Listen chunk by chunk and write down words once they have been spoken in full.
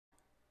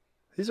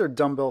These are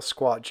dumbbell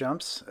squat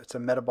jumps. It's a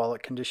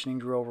metabolic conditioning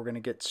drill. We're going to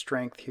get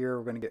strength here,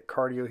 we're going to get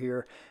cardio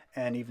here,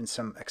 and even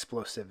some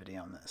explosivity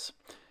on this.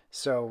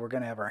 So we're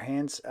going to have our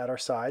hands at our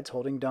sides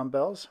holding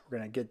dumbbells. We're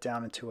going to get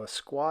down into a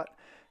squat.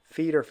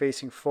 Feet are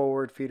facing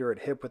forward, feet are at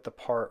hip width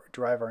apart.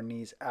 Drive our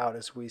knees out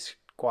as we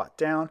squat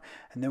down,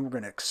 and then we're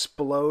going to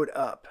explode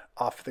up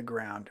off the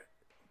ground,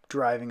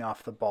 driving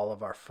off the ball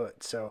of our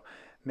foot. So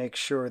make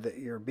sure that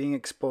you're being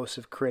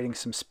explosive, creating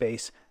some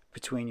space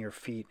between your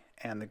feet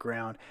and the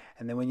ground.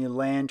 And then when you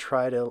land,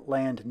 try to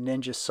land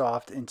ninja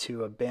soft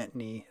into a bent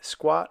knee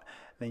squat.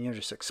 Then you'll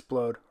just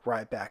explode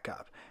right back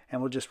up.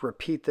 And we'll just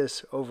repeat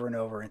this over and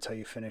over until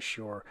you finish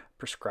your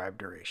prescribed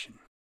duration.